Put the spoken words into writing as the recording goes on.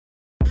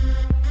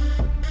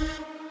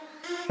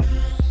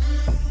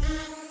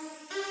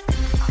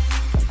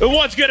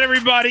What's good,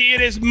 everybody?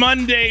 It is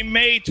Monday,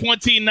 May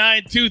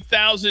 29,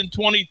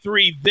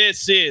 2023.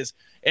 This is,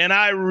 and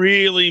I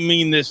really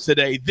mean this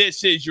today,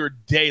 this is your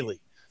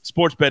daily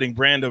sports betting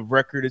brand of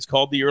record. It's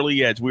called The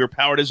Early Edge. We are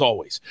powered, as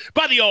always,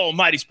 by the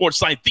almighty sports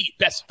line, the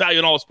best value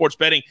in all of sports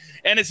betting.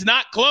 And it's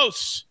not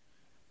close.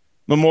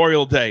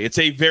 Memorial Day. It's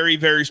a very,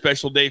 very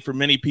special day for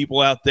many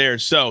people out there.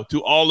 So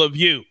to all of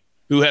you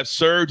who have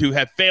served, who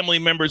have family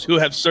members who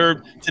have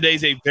served,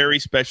 today's a very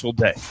special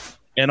day.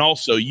 And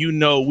also,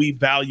 we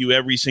value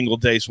every single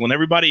day. So when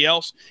everybody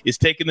else is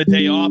taking the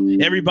day off,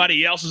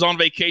 everybody else is on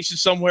vacation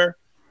somewhere,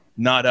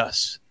 not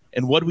us.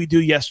 And what did we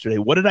do yesterday?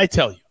 What did I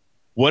tell you?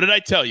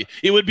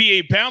 It would be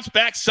a bounce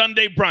back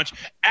Sunday brunch.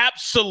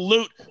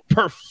 Absolute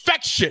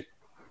perfection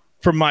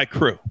for my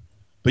crew.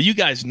 But you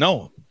guys know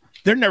them.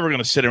 They're never going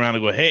to sit around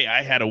and go, hey,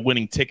 I had a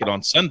winning ticket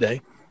on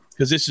Sunday,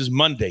 because this is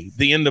Monday,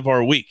 the end of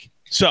our week.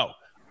 So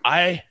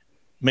I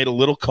made a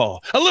little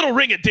call, a little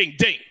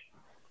ring-a-ding-ding,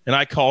 and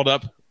I called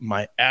up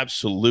my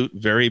absolute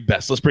very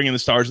best. Let's bring in the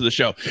stars of the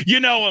show. You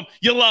know them.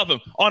 You love them.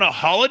 On a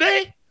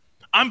holiday,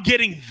 I'm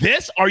getting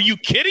this? Are you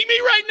kidding me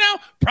right now?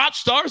 Prop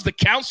stars, the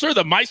counselor,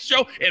 the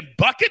maestro, and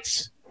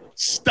buckets?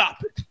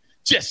 Stop it.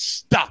 Just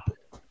stop it.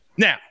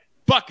 Now,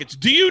 buckets,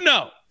 do you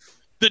know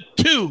the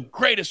two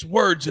greatest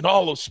words in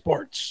all of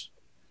sports?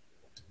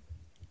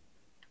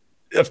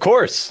 Of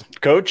course,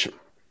 Coach.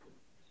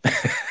 Oh,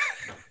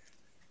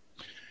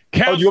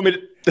 you want me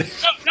to?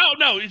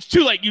 No, it's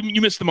too late. You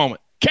missed the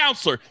moment.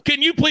 Counselor,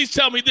 can you please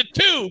tell me the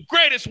two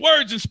greatest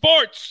words in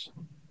sports?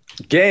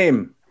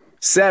 Game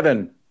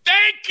 7.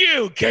 Thank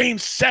you. Game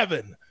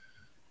 7.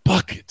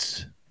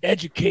 Buckets.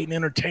 Educate and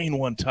entertain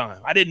one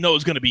time. I didn't know it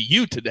was going to be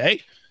you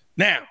today.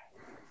 Now,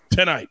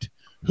 tonight,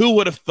 who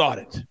would have thought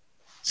it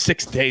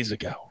 6 days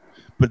ago?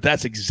 But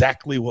that's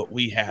exactly what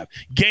we have.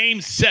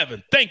 Game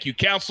 7. Thank you,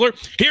 Counselor.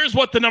 Here's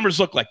what the numbers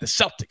look like. The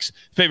Celtics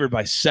favored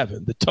by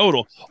 7. The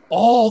total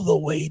all the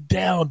way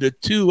down to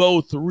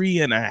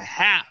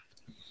 203.5.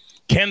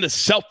 Can the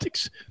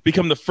Celtics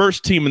become the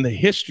first team in the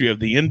history of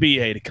the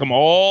NBA to come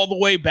all the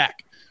way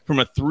back from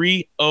a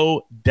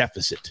 3-0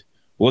 deficit?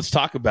 Well, let's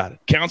talk about it.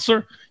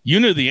 Counselor, you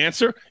knew the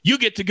answer. You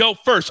get to go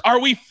first. Are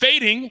we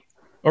fading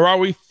or are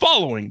we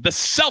following the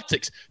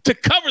Celtics to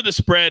cover the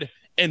spread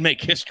and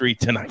make history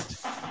tonight?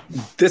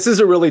 This is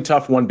a really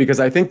tough one because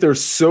I think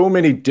there's so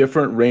many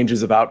different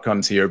ranges of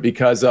outcomes here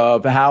because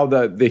of how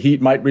the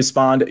Heat might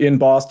respond in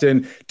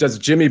Boston. Does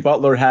Jimmy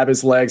Butler have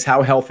his legs?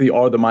 How healthy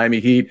are the Miami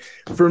Heat?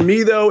 For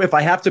me, though, if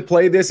I have to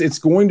play this, it's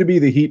going to be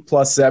the Heat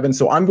 +7.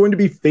 So I'm going to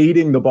be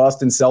fading the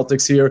Boston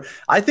Celtics here.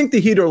 I think the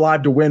Heat are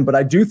live to win, but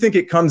I do think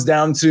it comes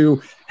down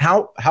to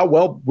how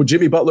well would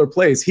Jimmy Butler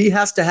plays. He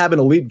has to have an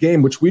elite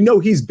game, which we know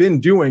he's been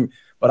doing.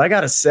 But I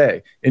got to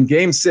say, in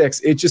Game 6,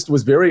 it just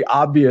was very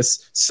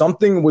obvious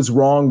something was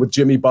wrong with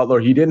Jimmy Butler.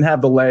 He didn't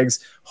have the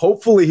legs.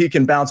 Hopefully he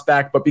can bounce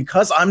back. But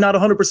because I'm not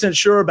 100%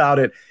 sure about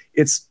it,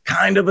 it's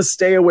kind of a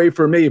stay away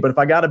for me. But if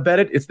I got to bet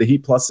it, it's the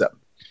Heat +7.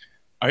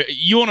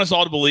 You want us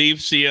all to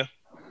believe, Sia,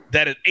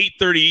 that at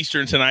 8:30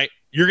 Eastern tonight,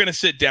 you're going to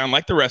sit down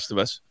like the rest of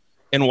us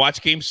and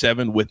watch Game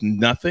 7 with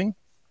nothing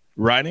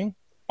riding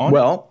on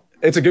it?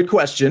 It's a good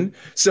question.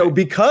 So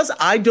because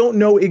I don't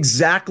know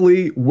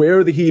exactly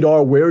where the Heat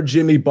are, where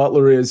Jimmy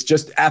Butler is,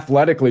 just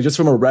athletically, just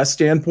from a rest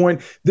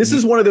standpoint, this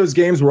is one of those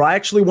games where I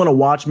actually want to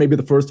watch maybe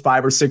the first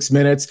 5 or 6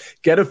 minutes,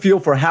 get a feel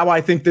for how I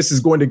think this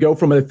is going to go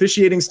from an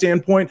officiating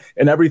standpoint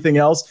and everything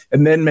else,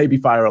 and then maybe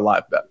fire a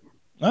live bet.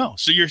 Oh,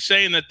 so you're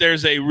saying that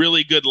there's a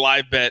really good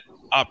live bet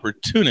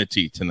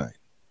opportunity tonight?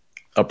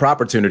 A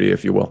propertunity,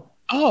 if you will.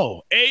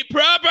 Oh, a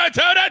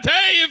propertunity,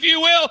 if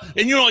you will.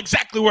 And you know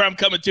exactly where I'm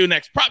coming to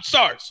next. Prop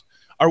stars.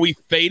 Are we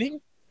fading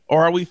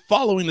or are we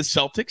following the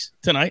Celtics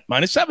tonight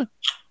 -7?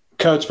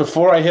 Coach,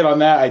 before I hit on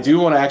that, I do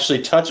want to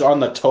actually touch on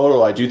the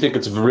total. I do think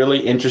it's really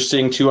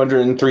interesting,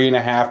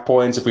 203.5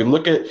 points. If we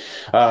look at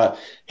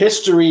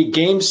history,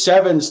 Game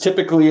 7s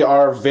typically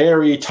are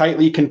very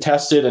tightly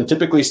contested and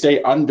typically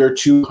stay under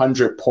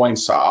 200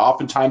 points.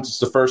 Oftentimes, it's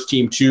the first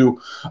team to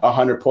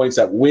 100 points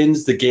that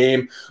wins the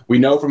game. We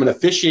know from an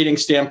officiating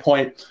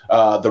standpoint,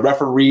 the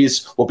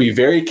referees will be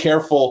very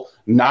careful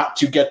not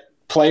to get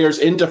players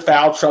into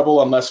foul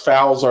trouble unless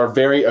fouls are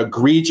very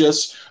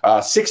egregious.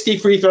 60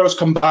 free throws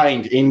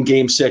combined in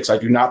Game 6. I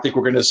do not think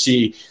we're going to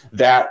see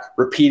that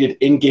repeated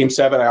in Game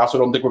 7. I also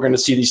don't think we're going to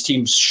see these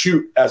teams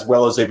shoot as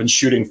well as they've been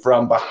shooting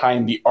from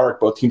behind the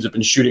arc. Both teams have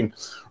been shooting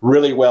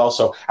really well.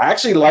 So I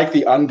actually like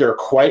the under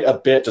quite a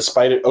bit,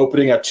 despite it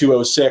opening at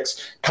 206,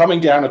 coming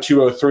down to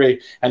 203,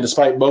 and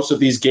despite most of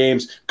these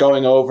games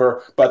going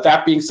over. But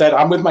that being said,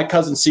 I'm with my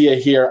cousin Sia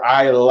here.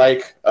 I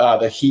like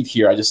the Heat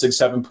here. I just think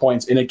 7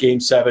 points in a Game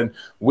 7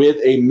 with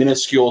a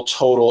minuscule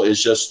total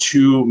is just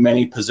too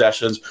many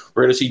possessions.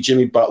 We're going to see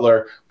Jimmy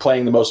Butler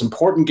playing the most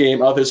important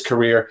game of his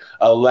career,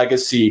 a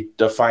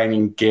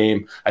legacy-defining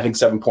game. I think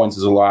 7 points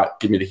is a lot.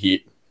 Give me the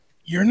Heat.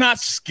 You're not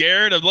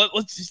scared of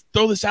let's just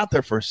throw this out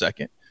there for a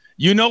second.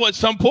 You know, at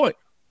some point,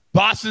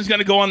 Boston's going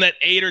to go on that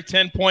 8 or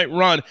 10 point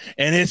run,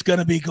 and it's going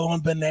to be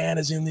going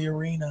bananas in the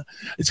arena.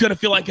 It's going to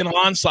feel like an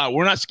onslaught.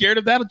 We're not scared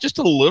of that just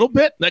a little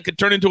bit. That could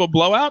turn into a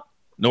blowout.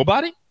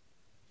 Nobody?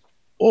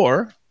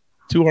 or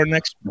to our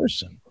next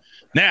person.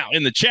 Now,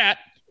 in the chat,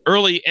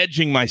 Early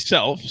Edging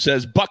Myself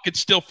says, Buckets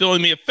still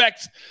feeling the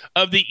effects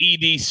of the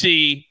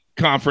EDC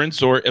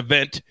conference or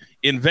event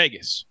in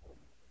Vegas.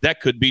 That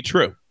could be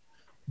true.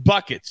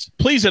 Buckets,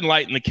 please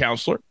enlighten the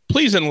counselor.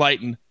 Please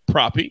enlighten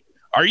Proppy.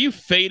 Are you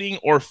fading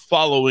or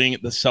following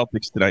the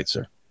Celtics tonight,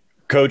 sir?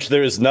 Coach,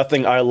 there is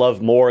nothing I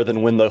love more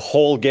than when the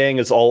whole gang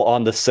is all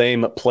on the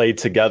same play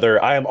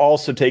together. I am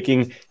also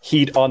taking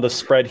Heat on the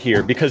spread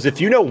here because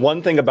if you know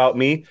one thing about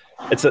me,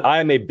 it's that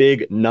I am a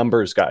big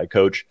numbers guy,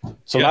 Coach.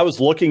 So when I was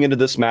looking into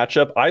this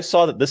matchup, I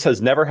saw that this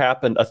has never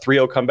happened. A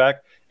 3-0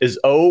 comeback is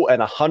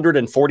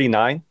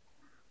 0-149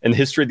 in the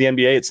history of the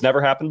NBA. It's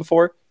never happened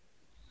before.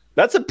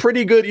 That's a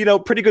pretty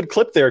good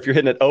clip there if you're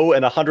hitting at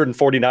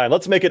 0-149.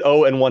 Let's make it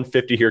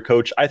 0-150 here,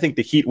 Coach. I think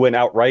the Heat win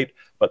outright,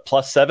 but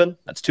 +7,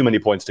 that's too many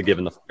points to give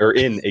in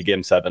a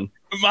game 7.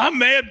 My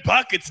man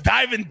Buckets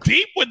diving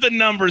deep with the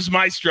numbers,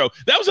 Maestro.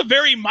 That was a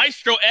very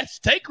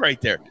Maestro-esque take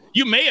right there.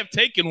 You may have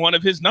taken one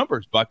of his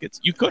numbers, Buckets.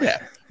 You could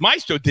have.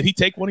 Maestro, did he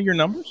take one of your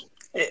numbers?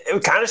 It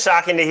was kind of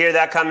shocking to hear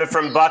that coming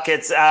from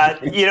Buckets.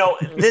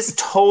 This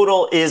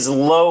total is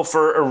low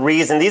for a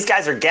reason. These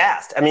guys are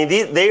gassed. I mean,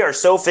 they are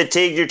so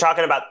fatigued. You're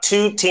talking about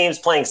two teams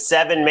playing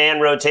 7-man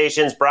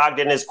rotations.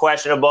 Brogdon is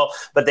questionable,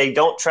 but they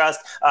don't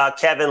trust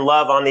Kevin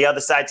Love on the other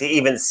side to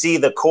even see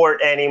the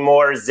court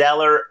anymore.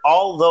 Zeller,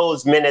 all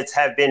those minutes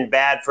have been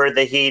bad for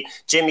the Heat.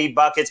 Jimmy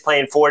Buckets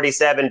playing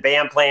 47,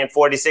 Bam playing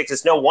 46.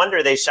 It's no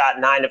wonder they shot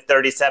 9 of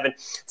 37.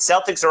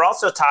 Celtics are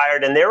also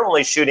tired, and they're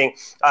only shooting.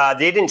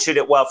 They didn't shoot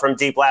it well from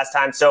deep last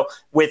time. So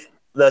with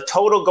the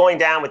total going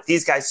down, with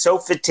these guys so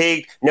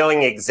fatigued,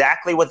 knowing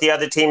exactly what the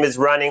other team is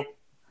running,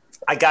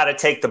 I got to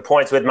take the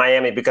points with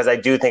Miami because I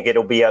do think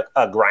it'll be a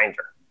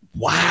grinder.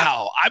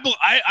 Wow.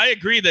 I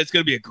agree that it's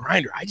going to be a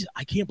grinder.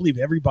 I can't believe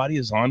everybody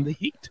is on the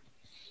Heat.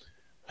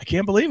 I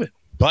can't believe it.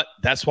 But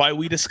that's why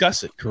we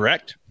discuss it,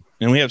 correct?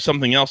 And we have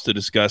something else to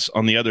discuss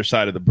on the other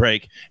side of the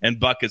break. And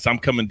Buckets, I'm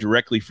coming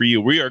directly for you.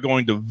 We are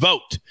going to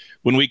vote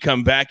when we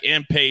come back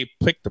and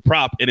pick the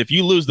prop. And if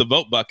you lose the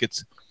vote,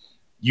 Buckets,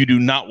 you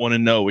do not want to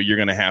know what you're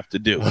going to have to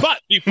do.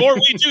 But before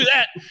we do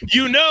that,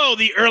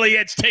 the Early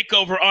Edge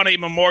takeover on a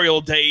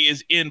Memorial Day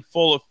is in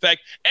full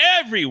effect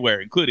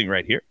everywhere, including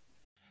right here.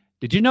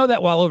 Did you know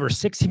that while over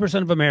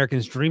 60% of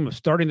Americans dream of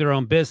starting their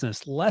own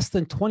business, less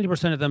than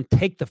 20% of them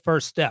take the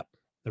first step?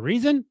 The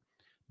reason?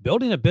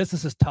 Building a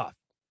business is tough.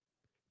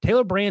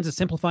 Taylor Brands is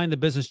simplifying the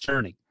business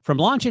journey. From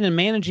launching and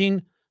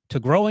managing to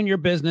growing your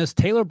business,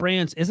 Taylor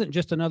Brands isn't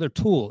just another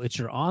tool. It's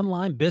your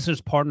online business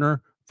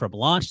partner from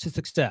launch to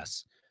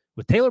success.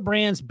 With Taylor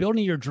Brands,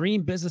 building your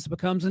dream business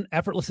becomes an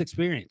effortless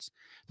experience.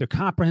 Their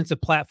comprehensive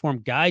platform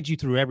guides you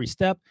through every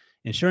step,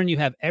 ensuring you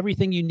have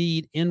everything you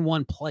need in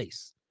one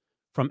place.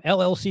 From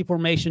LLC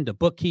formation to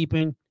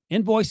bookkeeping,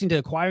 invoicing to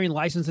acquiring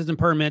licenses and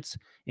permits,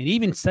 and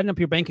even setting up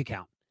your bank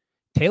account,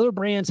 Taylor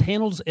Brands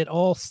handles it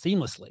all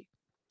seamlessly.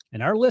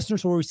 And our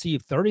listeners will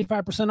receive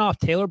 35% off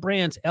Taylor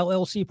Brands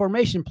LLC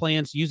formation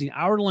plans using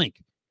our link,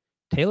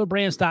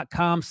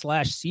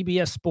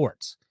 taylorbrands.com/CBS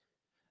Sports.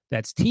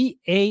 That's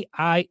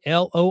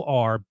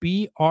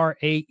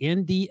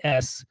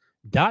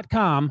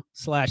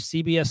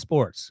TAILORBRANDS.com/CBS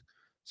Sports.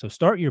 So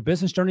start your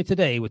business journey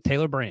today with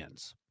Taylor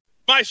Brands.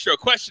 Maestro,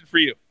 question for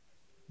you.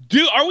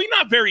 Are we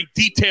not very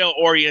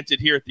detail-oriented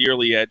here at the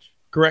Early Edge,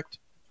 correct?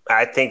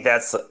 I think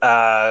that's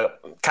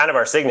kind of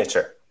our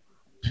signature.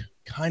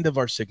 Kind of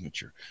our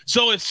signature.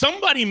 So if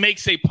somebody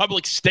makes a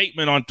public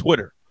statement on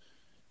Twitter,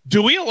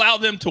 do we allow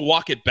them to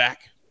walk it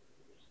back?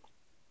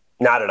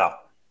 Not at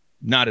all.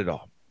 Not at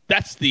all.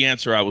 That's the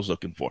answer I was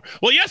looking for.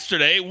 Well,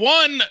 yesterday,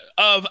 one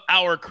of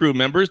our crew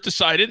members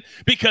decided,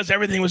 because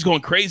everything was going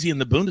crazy in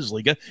the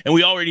Bundesliga, and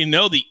we already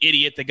know the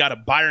idiot that got a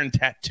Bayern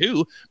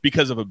tattoo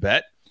because of a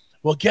bet.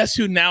 Well, guess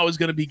who now is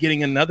going to be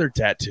getting another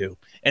tattoo?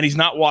 And he's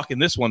not walking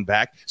this one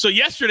back. So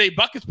yesterday,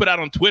 Buckets put out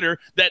on Twitter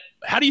that,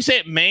 how do you say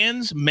it?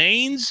 Mainz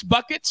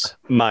Buckets?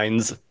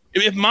 Mines.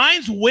 If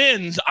Mines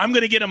wins, I'm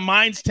going to get a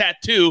Mines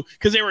tattoo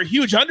because they were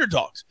huge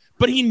underdogs.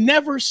 But he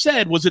never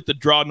said, was it the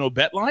draw no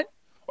bet line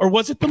or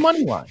was it the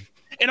money line?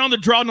 And on the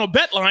draw no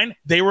bet line,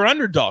 they were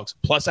underdogs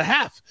plus a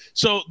half.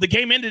 So the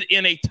game ended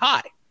in a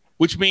tie,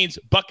 which means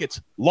Buckets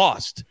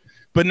lost.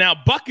 But now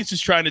Buckets is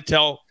trying to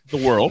tell the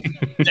world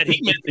that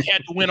he meant they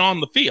had to win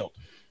on the field.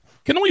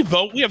 Can we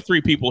vote? We have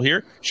 3 people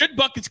here. Should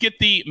Buckets get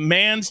the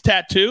man's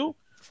tattoo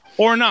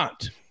or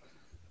not?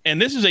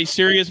 And this is a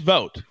serious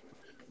vote.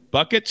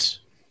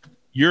 Buckets,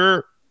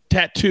 your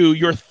tattoo,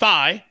 your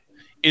thigh,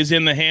 is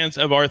in the hands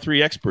of our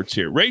 3 experts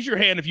here. Raise your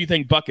hand if you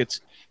think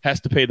Buckets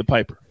has to pay the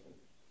piper.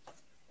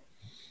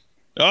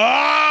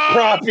 Oh,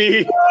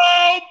 Proppy.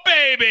 Oh,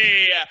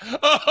 baby.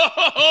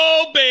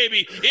 Oh,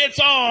 baby. It's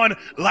on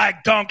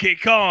like Donkey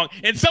Kong.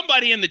 And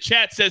somebody in the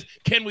chat says,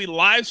 can we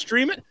live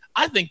stream it?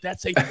 I think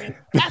that's a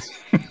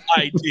fantastic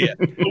idea.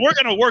 But we're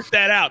going to work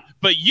that out.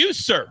 But you,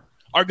 sir,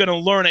 are going to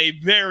learn a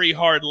very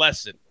hard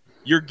lesson.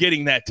 You're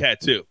getting that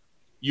tattoo.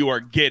 You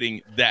are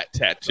getting that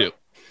tattoo.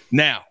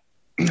 Now,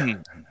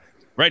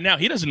 right now,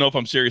 he doesn't know if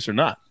I'm serious or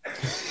not.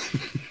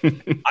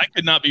 I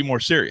could not be more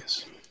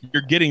serious.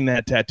 You're getting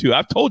that tattoo.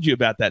 I've told you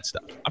about that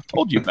stuff.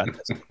 All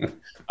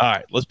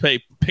right, let's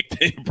pick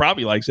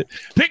probably likes it.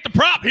 Pick the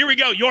prop. Here we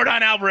go.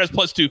 Yordan Alvarez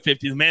plus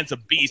 250. The man's a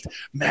beast.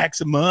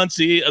 Max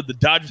Muncy of the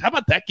Dodgers. How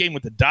about that game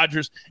with the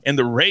Dodgers and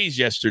the Rays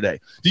yesterday?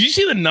 Did you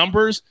see the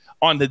numbers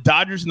on the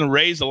Dodgers and the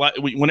Rays?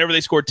 Whenever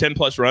they scored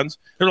 10-plus runs,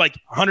 they're like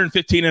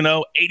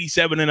 115-0,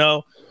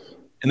 87-0,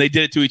 and they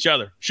did it to each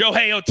other.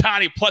 Shohei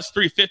Ohtani plus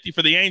 350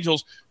 for the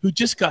Angels, who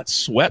just got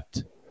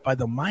swept by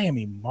the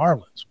Miami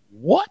Marlins.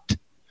 What?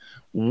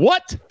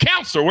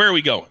 Counselor, where are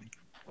we going?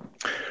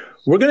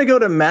 We're going to go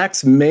to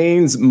Max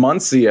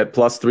Muncy at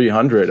plus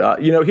 300.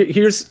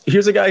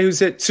 Here's a guy who's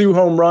hit 2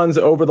 home runs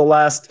over the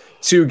last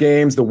 2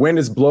 games. The wind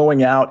is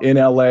blowing out in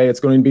LA.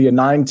 It's going to be a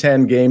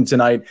 9-10 game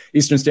tonight,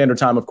 Eastern Standard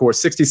Time, of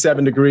course,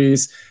 67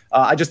 degrees.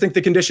 I just think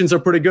the conditions are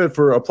pretty good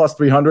for a plus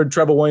 300.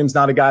 Trevor Williams,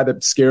 not a guy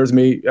that scares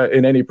me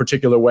in any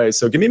particular way.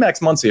 So give me Max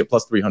Muncy at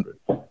plus 300.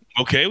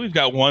 Okay, we've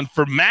got one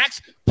for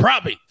Max.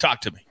 Probably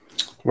talk to me.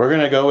 We're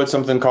going to go with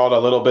something called a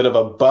little bit of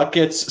a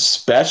Buckets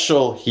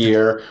special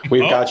here.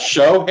 We've got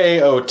Shohei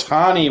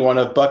Ohtani, one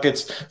of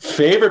Buckets'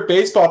 favorite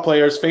baseball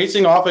players,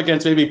 facing off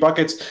against maybe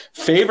Buckets'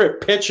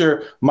 favorite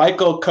pitcher,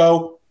 Michael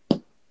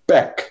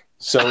Kopech.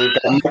 So we've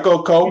got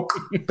Michael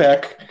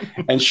Kopech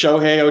and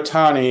Shohei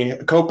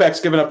Ohtani.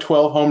 Kopech's given up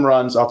 12 home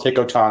runs. I'll take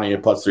Ohtani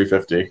at plus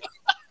 350.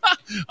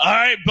 All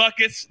right,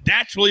 Buckets.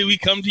 Naturally, we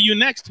come to you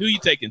next. Who are you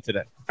taking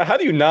today? How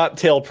do you not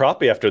tail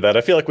Proppy after that?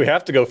 I feel like we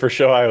have to go for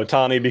Shohei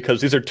Ohtani because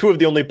these are 2 of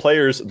the only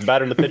players, the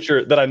batter and the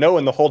pitcher, that I know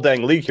in the whole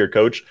dang league here,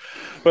 Coach.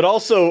 But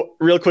also,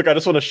 real quick, I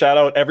just want to shout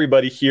out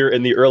everybody here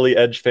in the Early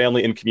Edge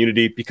family and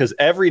community because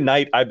every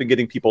night I've been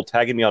getting people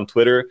tagging me on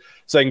Twitter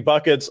saying,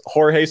 Buckets,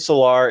 Jorge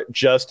Solar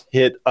just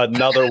hit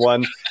another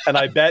one, and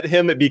I bet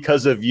him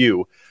because of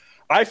you.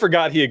 I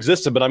forgot he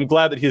existed, but I'm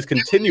glad that he is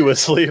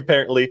continuously,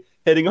 apparently,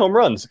 hitting home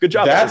runs. Good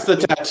job. That's the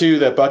tattoo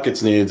that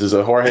Buckets needs is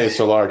a Jorge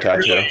Solar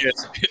tattoo. Really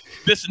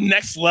this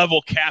next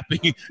level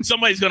capping.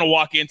 Somebody's going to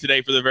walk in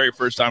today for the very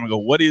first time and go,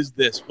 what is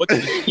this? What are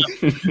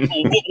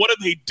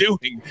they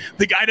doing?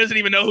 The guy doesn't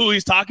even know who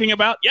he's talking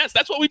about. Yes,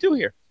 that's what we do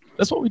here.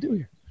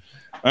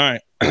 All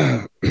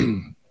right.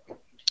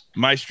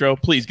 Maestro,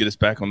 please get us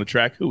back on the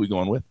track. Who are we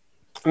going with?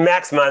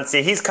 Max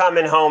Muncy, he's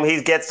coming home. He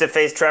gets to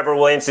face Trevor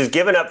Williams, who's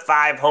given up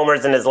 5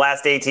 homers in his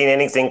last 18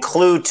 innings,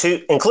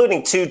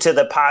 including 2 to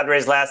the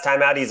Padres last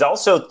time out. He's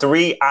also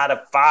 3 out of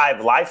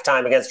 5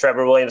 lifetime against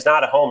Trevor Williams.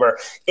 Not a homer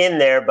in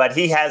there, but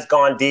he has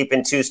gone deep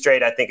in 2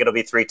 straight. I think it'll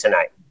be 3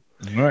 tonight.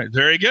 All right,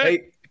 very good.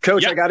 Hey,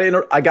 Coach, yep.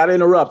 I got to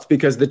interrupt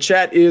because the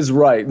chat is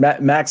right.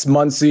 Max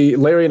Muncy,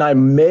 Larry and I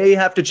may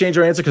have to change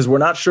our answer because we're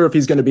not sure if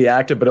he's going to be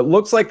active, but it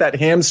looks like that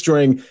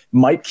hamstring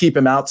might keep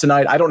him out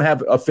tonight. I don't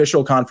have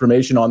official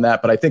confirmation on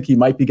that, but I think he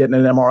might be getting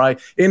an MRI,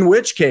 in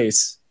which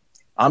case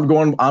I'm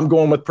going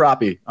with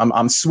Proppy.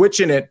 I'm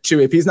switching it to,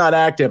 if he's not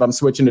active, I'm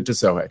switching it to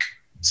Sohei.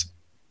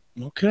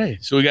 Okay,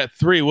 so we got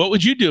 3. What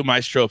would you do,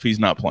 Maestro, if he's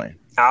not playing?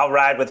 I'll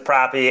ride with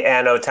Proppy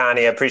and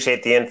Ohtani. I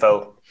appreciate the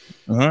info.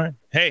 All right.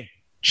 Hey,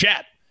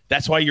 chat.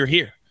 That's why you're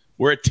here.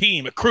 We're a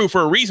team, a crew for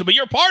a reason, but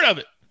you're a part of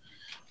it.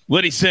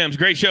 Liddy Sims,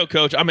 great show,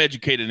 Coach. I'm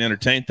educated and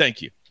entertained. Thank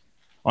you.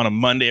 On a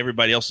Monday,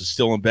 everybody else is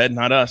still in bed,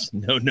 not us.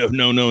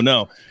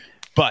 No.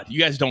 But you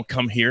guys don't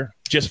come here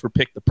just for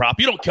pick the prop.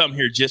 You don't come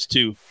here just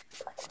to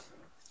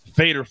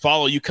fade or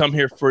follow. You come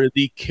here for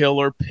the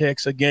killer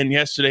picks. Again,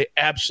 yesterday,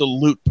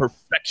 absolute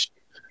perfection.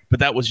 But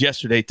that was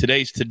yesterday.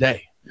 Today's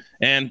today.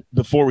 And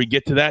before we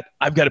get to that,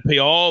 I've got to pay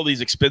all these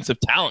expensive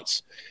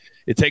talents.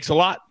 It takes a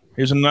lot.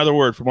 Here's another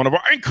word from one of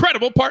our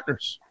incredible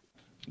partners.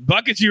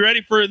 Buckets, you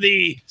ready for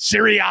the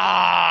Serie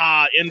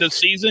A end of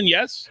season?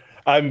 Yes?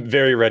 I'm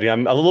very ready.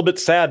 I'm a little bit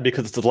sad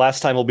because it's the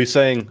last time we'll be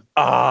saying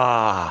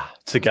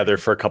together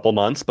for a couple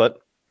months,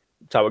 but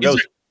that's how it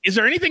goes. Is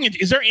there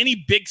any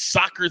big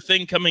soccer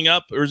thing coming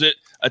up, or is it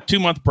a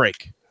 2-month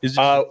break?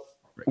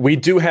 We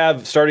do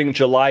have, starting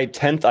July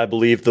 10th, I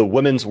believe, the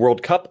Women's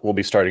World Cup will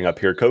be starting up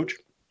here, Coach.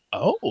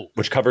 Oh.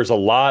 Which covers a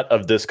lot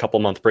of this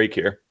couple-month break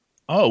here.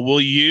 Oh,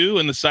 will you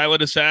and the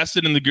Silent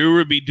Assassin and the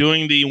Guru be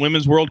doing the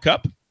Women's World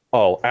Cup?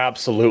 Oh,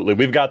 absolutely.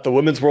 We've got the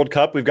Women's World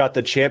Cup. We've got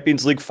the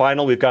Champions League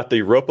final. We've got the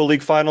Europa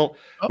League final.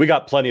 Oh. We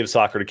got plenty of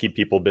soccer to keep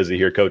people busy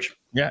here, Coach.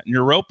 Yeah,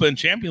 Europa and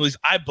Champions League.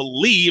 I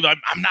believe, I'm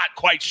not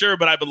quite sure,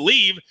 but I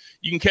believe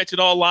you can catch it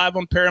all live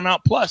on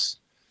Paramount Plus.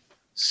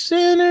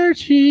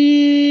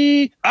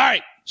 Synergy. All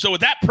right. So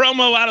with that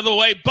promo out of the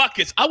way,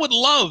 Buckets, I would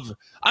love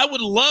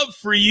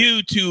for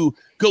you to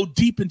go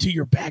deep into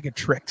your bag of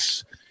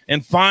tricks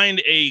and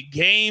find a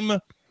game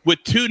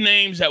with 2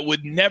 names that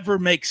would never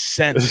make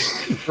sense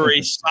for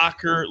a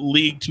soccer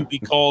league to be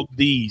called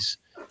these.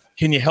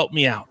 Can you help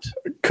me out?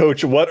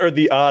 Coach, what are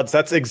the odds?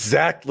 That's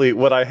exactly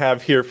what I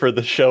have here for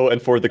the show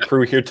and for the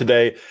crew here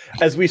today.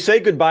 As we say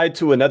goodbye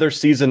to another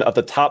season of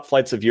the top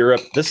flights of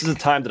Europe, this is a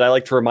time that I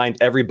like to remind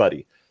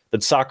everybody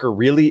that soccer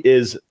really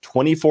is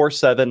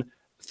 24/7,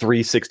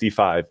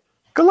 365.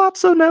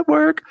 Galazzo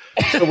Network.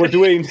 So what we're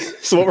going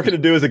to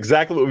do is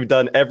exactly what we've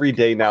done every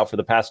day now for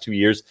the past 2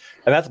 years,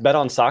 and that's bet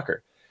on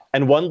soccer.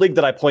 And one league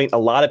that I point a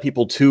lot of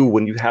people to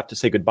when you have to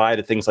say goodbye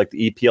to things like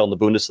the EPL and the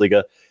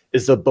Bundesliga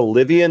is the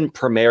Bolivian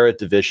Primera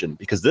Division,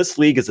 because this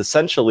league is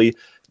essentially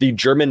the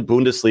German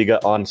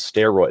Bundesliga on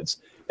steroids.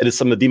 It is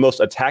some of the most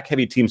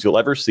attack-heavy teams you'll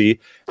ever see.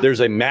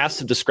 There's a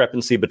massive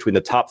discrepancy between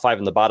the top 5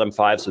 and the bottom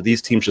 5, so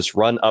these teams just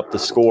run up the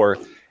score.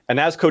 And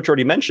as Coach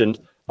already mentioned,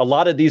 a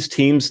lot of these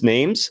teams'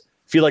 names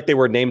feel like they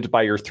were named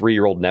by your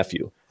 3-year-old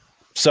nephew.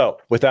 So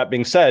with that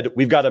being said,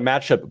 we've got a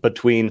matchup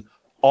between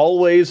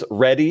Always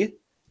Ready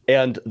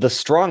and The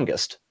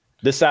Strongest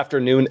this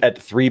afternoon at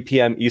 3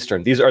 p.m.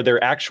 Eastern. These are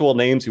their actual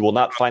names. You will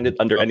not find it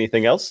under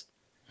anything else.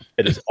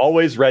 It is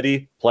Always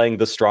Ready playing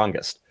The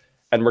Strongest.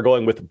 And we're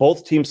going with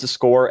both teams to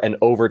score and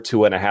over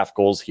 2.5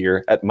 goals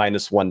here at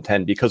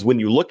 -110. Because when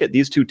you look at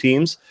these two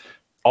teams,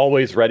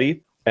 Always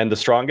Ready and The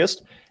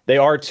Strongest, they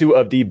are two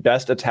of the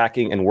best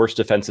attacking and worst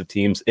defensive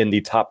teams in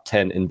the top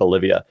 10 in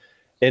Bolivia.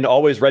 In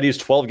Always Ready's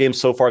 12 games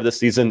so far this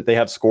season, they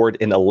have scored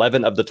in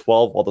 11 of the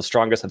 12, while The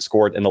Strongest have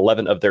scored in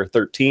 11 of their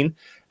 13.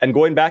 And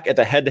going back at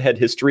the head-to-head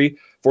history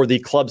for the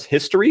club's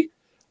history,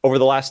 over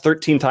the last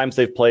 13 times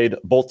they've played,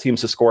 both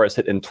teams to score has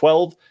hit in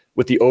 12,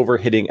 with the over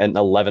hitting in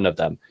 11 of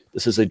them.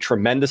 This is a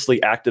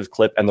tremendously active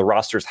clip, and the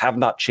rosters have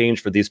not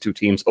changed for these two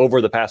teams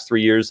over the past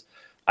 3 years.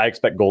 I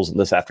expect goals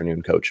this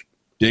afternoon, Coach.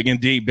 Digging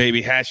deep,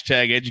 baby.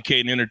 Hashtag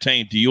educate and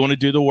entertain. Do you want to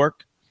do the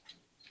work?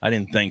 I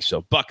didn't think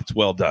so. Buckets,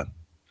 well done.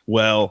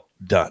 Well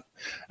done.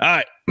 All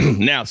right.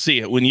 Now, see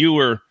it. When you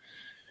were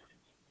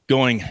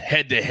going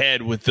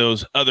head-to-head with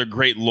those other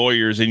great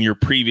lawyers in your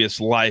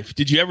previous life,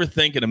 did you ever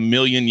think in a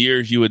million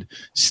years you would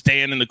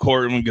stand in the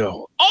courtroom and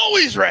go,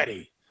 Always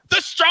Ready,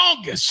 The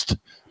Strongest,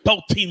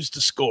 both teams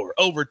to score,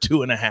 over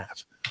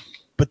 2.5?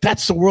 But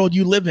that's the world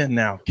you live in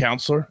now,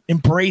 counselor.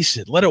 Embrace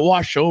it. Let it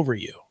wash over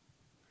you.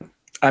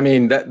 I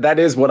mean, that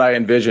is what I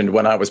envisioned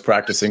when I was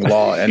practicing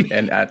law and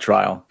at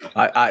trial.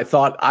 I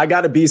thought I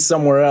got to be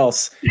somewhere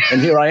else,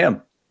 and here I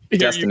am.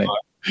 Destiny.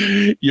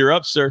 You're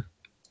up, sir.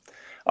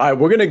 All right,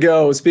 we're going to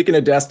go. Speaking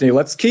of destiny,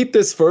 let's keep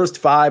this first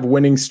 5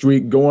 winning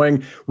streak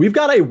going. We've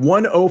got a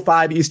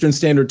 1:05 Eastern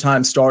Standard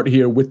Time start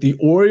here with the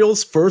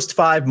Orioles' first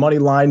 5 money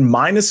line,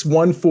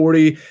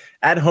 -140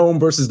 at home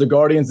versus the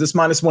Guardians. This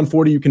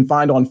 -140 you can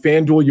find on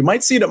FanDuel. You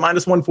might see it at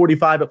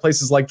 -145 at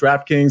places like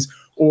DraftKings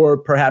or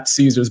perhaps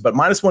Caesars, but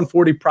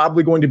 -140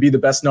 probably going to be the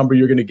best number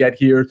you're going to get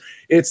here.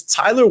 It's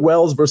Tyler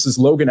Wells versus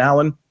Logan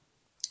Allen.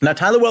 Now,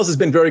 Tyler Wells has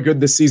been very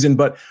good this season,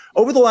 but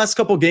over the last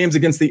couple games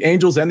against the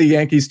Angels and the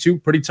Yankees, 2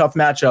 pretty tough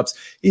matchups,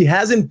 he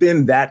hasn't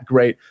been that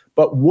great.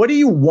 But what do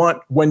you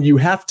want when you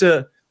have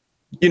to,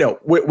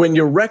 when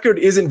your record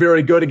isn't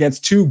very good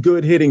against 2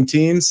 good hitting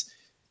teams?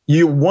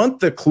 You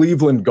want the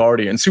Cleveland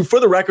Guardians, who for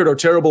the record are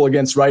terrible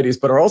against righties,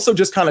 but are also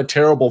just kind of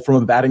terrible from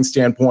a batting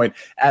standpoint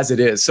as it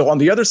is. So on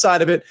the other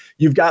side of it,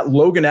 you've got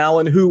Logan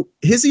Allen, who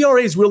his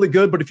ERA is really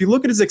good, but if you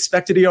look at his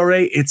expected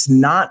ERA, it's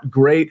not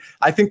great.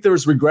 I think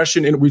there's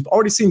regression, and we've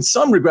already seen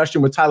some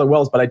regression with Tyler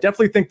Wells, but I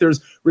definitely think there's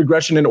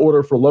regression in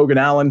order for Logan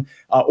Allen.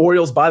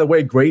 Orioles, by the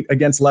way, great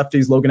against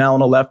lefties. Logan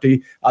Allen, a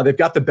lefty. They've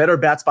got the better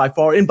bats by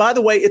far. And by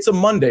the way, it's a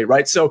Monday,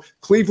 right? So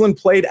Cleveland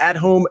played at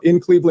home in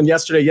Cleveland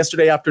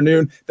yesterday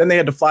afternoon. Then they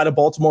had to fly to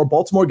Baltimore.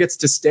 Baltimore gets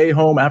to stay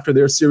home after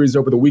their series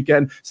over the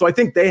weekend. So I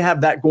think they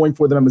have that going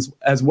for them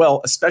as well,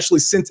 especially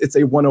since it's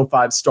a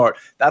 105 start.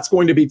 That's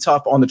going to be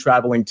tough on the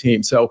traveling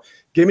team. So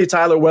give me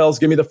Tyler Wells.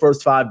 Give me the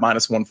first 5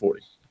 -140.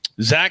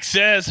 Zach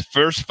says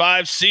first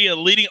 5, see ya,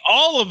 leading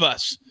all of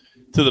us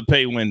to the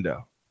pay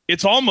window.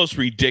 It's almost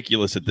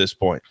ridiculous at this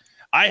point.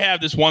 I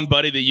have this one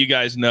buddy that you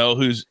guys know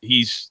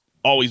he's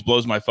always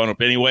blows my phone up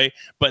anyway,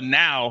 but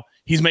now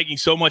he's making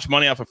so much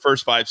money off of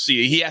first 5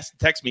 Sia. He has to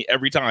text me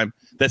every time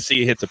that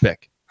Sia hits a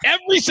pick.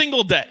 Every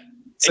single day.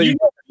 So you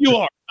know who you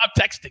are.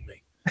 Stop texting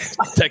me.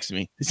 Stop texting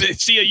me.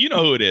 Sia, you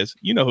know who it is.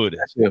 You know who it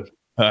is.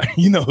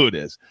 You know who it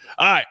is.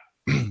 All right.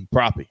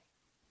 Proppy.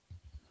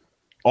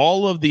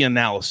 All of the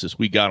analysis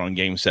we got on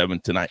Game 7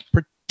 tonight,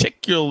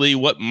 particularly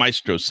what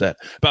Maestro said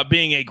about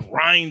being a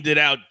grinded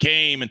out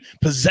game and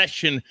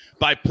possession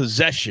by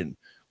possession.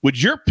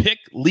 Would your pick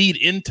lead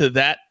into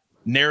that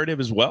narrative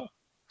as well?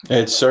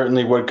 It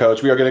certainly would,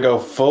 Coach. We are going to go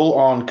full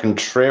on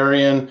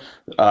contrarian.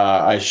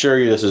 I assure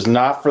you this is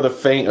not for the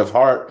faint of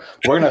heart.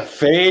 We're going to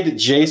fade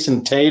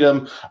Jason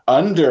Tatum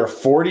under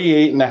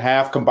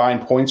 48.5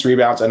 combined points,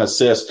 rebounds, and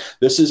assists.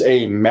 This is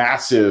a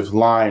massive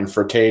line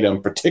for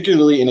Tatum,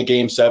 particularly in a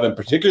Game 7,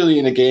 particularly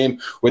in a game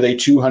with a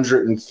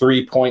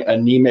 203-point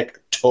anemic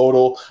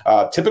total.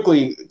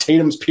 Typically,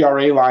 Tatum's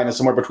PRA line is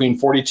somewhere between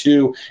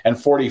 42 and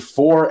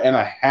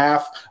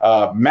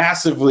 44.5.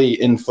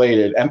 Massively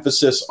inflated.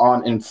 Emphasis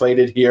on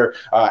inflated here.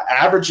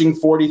 Averaging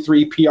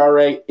 43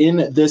 PRA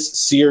in this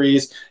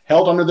series.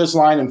 held under this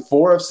line in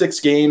 4 of 6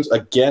 games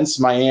against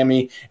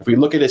Miami. If we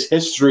look at his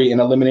history in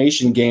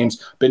elimination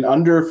games, been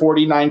under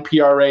 49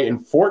 PRA in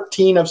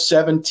 14 of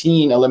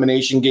 17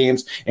 elimination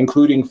games,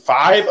 including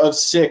 5 of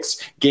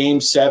 6 game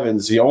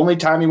 7s. The only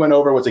time he went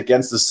over was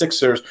against the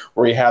Sixers,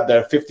 where he had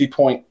that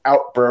 50-point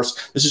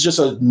outburst. This is just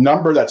a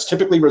number that's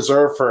typically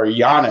reserved for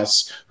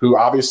Giannis, who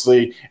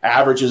obviously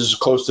averages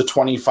close to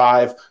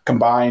 25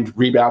 combined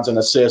rebounds and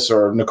assists,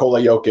 or Nikola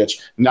Jokic,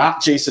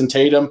 not Jason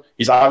Tatum.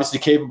 He's obviously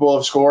capable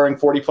of scoring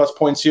 40-plus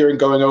points here and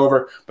going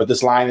over, but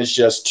this line is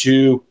just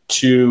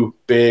too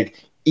big.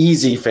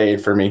 Easy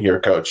fade for me here,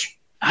 Coach.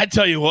 I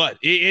tell you what,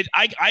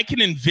 I can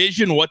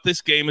envision what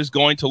this game is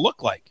going to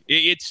look like.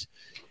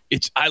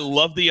 I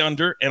love the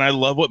under, and I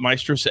love what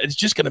Maestro said. It's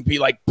just going to be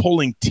like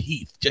pulling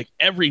teeth. Like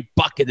every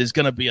bucket is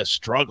going to be a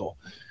struggle.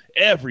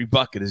 Every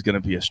bucket is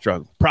going to be a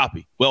struggle.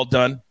 Proppy, well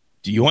done.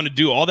 Do you want to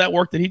do all that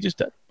work that he just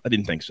did? I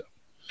didn't think so.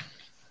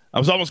 I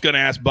was almost going to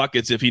ask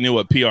Buckets if he knew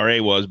what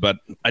PRA was, but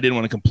I didn't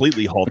want to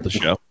completely halt the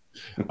show.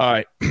 All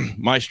right,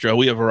 Maestro,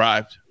 we have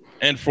arrived.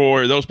 And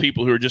for those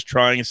people who are just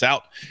trying us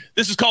out,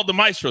 this is called the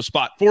Maestro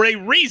Spot for a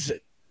reason,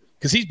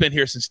 because he's been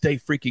here since day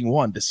freaking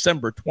 1,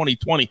 December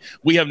 2020.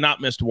 We have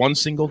not missed one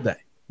single day,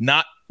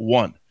 not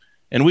one.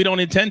 And we don't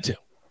intend to,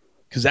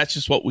 because that's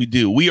just what we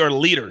do. We are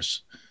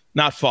leaders,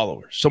 not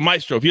followers. So,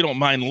 Maestro, if you don't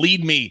mind,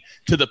 lead me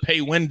to the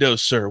pay window,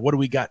 sir. What do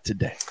we got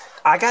today?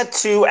 I got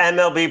 2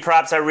 MLB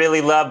props I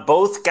really love.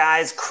 Both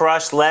guys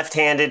crush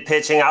left-handed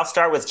pitching. I'll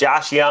start with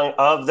Josh Young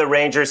of the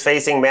Rangers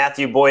facing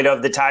Matthew Boyd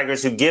of the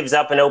Tigers, who gives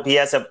up an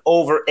OPS of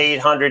over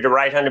 800 to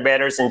right-handed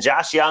batters. And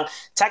Josh Young,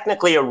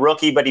 technically a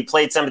rookie, but he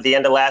played some at the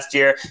end of last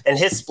year, and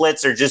his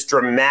splits are just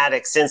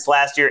dramatic since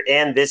last year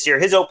and this year.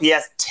 His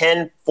OPS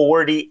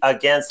 1040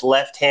 against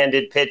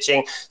left-handed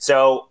pitching.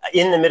 So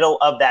in the middle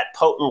of that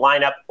potent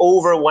lineup,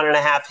 over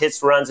 1.5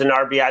 hits, runs, and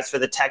RBIs for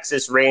the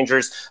Texas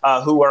Rangers,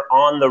 who are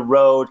on the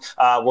road.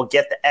 Will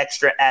get the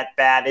extra at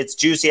bat. It's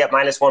juicy at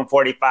minus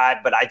 145,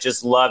 but I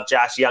just love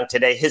Josh Young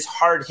today. His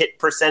hard hit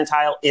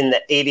percentile in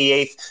the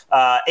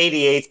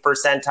 88th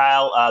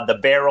percentile. The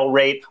barrel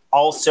rate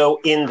also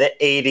in the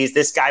 80s.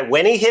 This guy,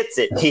 when he hits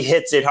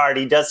it hard.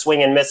 He does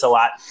swing and miss a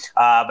lot,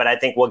 but I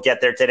think we'll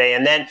get there today.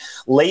 And then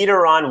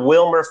later on,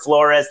 Wilmer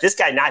Flores. This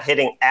guy not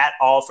hitting at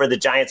all for the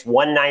Giants,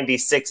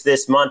 196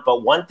 this month,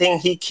 but one thing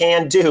he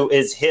can do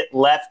is hit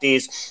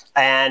lefties.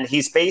 And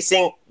he's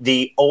facing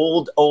the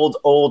old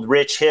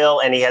Rich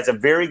Hill, and he has a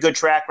very good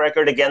track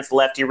record against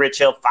lefty Rich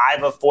Hill,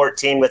 5 of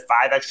 14 with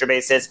 5 extra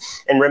base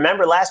hits. And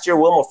remember, last year,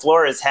 Wilmer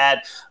Flores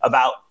had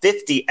about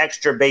 50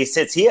 extra base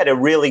hits. He had a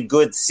really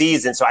good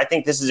season, so I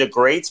think this is a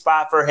great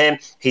spot for him.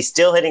 He's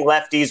still hitting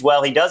lefties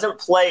well. He doesn't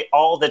play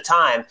all the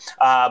time,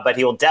 but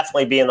he will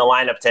definitely be in the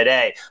lineup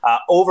today.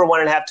 Over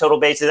 1.5 total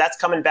bases, that's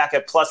coming back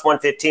at plus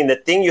 115. The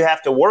thing you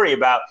have to worry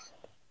about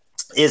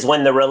is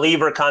when the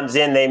reliever comes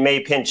in, they may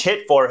pinch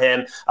hit for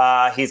him.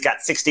 He's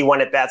got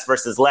 61 at-bats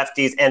versus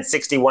lefties and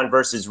 61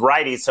 versus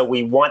righties, so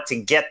we want to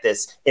get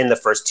this in the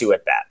first 2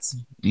 at-bats.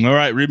 All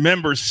right,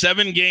 remember,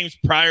 7 games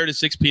prior to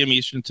 6 p.m.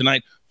 Eastern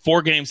tonight,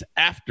 4 games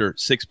after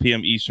 6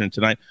 p.m. Eastern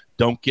tonight.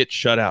 Don't get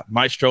shut out.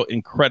 Maestro,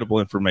 incredible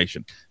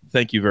information.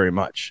 Thank you very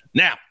much.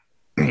 Now,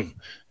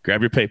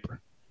 grab your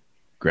paper.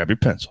 Grab your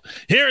pencil.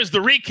 Here is the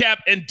recap,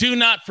 and do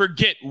not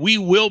forget, we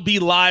will be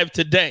live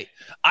today.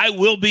 I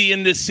will be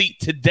in this seat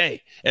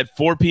today at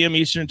 4 p.m.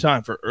 Eastern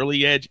time for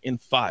Early Edge in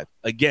 5.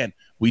 Again,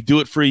 we do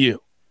it for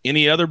you.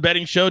 Any other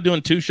betting show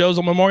doing 2 shows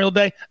on Memorial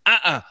Day?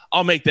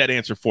 I'll make that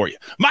answer for you.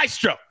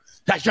 Maestro,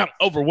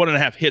 over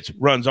 1.5 hits,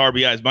 runs,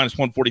 RBIs, minus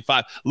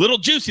 145. Little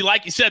juicy,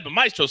 like you said, but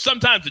Maestro,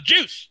 sometimes the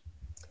juice.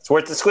 It's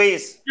worth the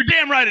squeeze. You're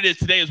damn right it is.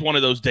 Today is one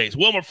of those days.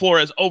 Wilmer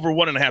Flores, over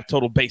 1.5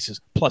 total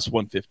bases, plus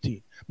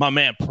 115. My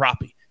man,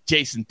 Proppy,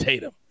 Jason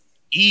Tatum.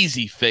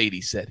 Easy fade,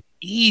 he said.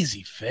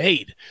 Easy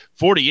fade.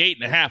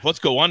 48.5. Let's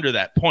go under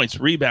that. Points,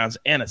 rebounds,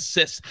 and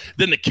assists.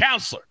 Then the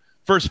counselor.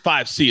 First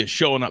 5 C is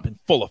showing up in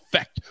full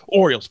effect.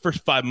 Orioles,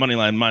 first 5 money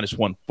line, minus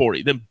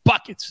 140. Then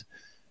buckets.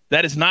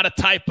 That is not a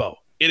typo.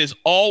 It is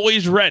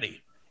always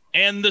ready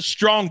and the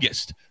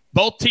strongest.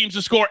 Both teams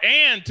to score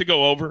and to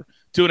go over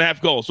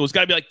 2.5 goals. So it's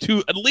got to be like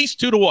at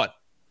least 2 to 1.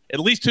 At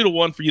least 2 to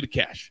 1 for you to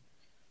cash.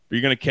 But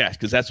you're going to cash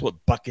because that's what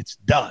buckets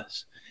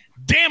does.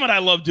 Damn it, I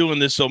love doing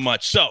this so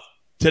much. So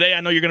today I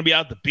know you're going to be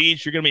out at the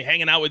beach. You're going to be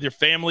hanging out with your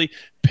family.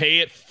 Pay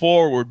it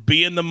forward.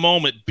 Be in the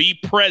moment. Be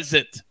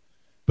present.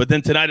 But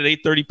then tonight at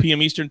 8:30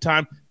 p.m. Eastern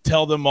time,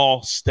 tell them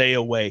all stay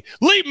away.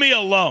 Leave me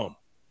alone.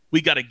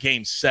 We got a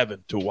game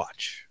 7 to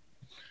watch.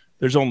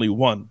 There's only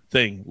one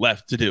thing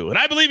left to do. And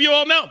I believe you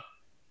all know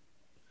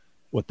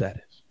what that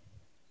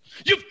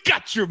is. You've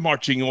got your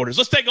marching orders.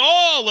 Let's take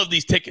all of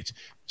these tickets,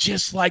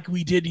 just like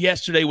we did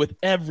yesterday with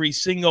every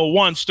single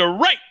one,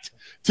 straight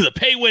to the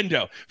pay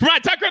window. For my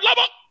Tucker at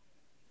Lobo,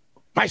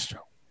 Maestro,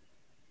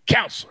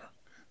 Counselor,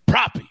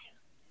 Proppy,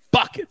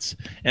 Buckets,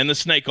 and the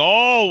Snake,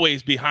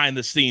 always behind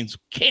the scenes.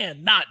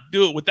 Cannot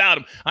do it without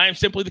him. I am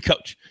simply the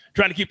coach,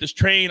 trying to keep this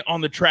train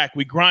on the track.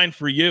 We grind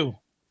for you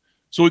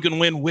so we can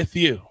win with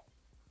you.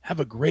 Have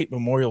a great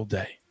Memorial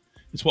Day.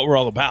 It's what we're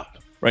all about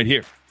right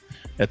here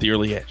at the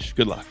Early Edge.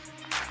 Good luck.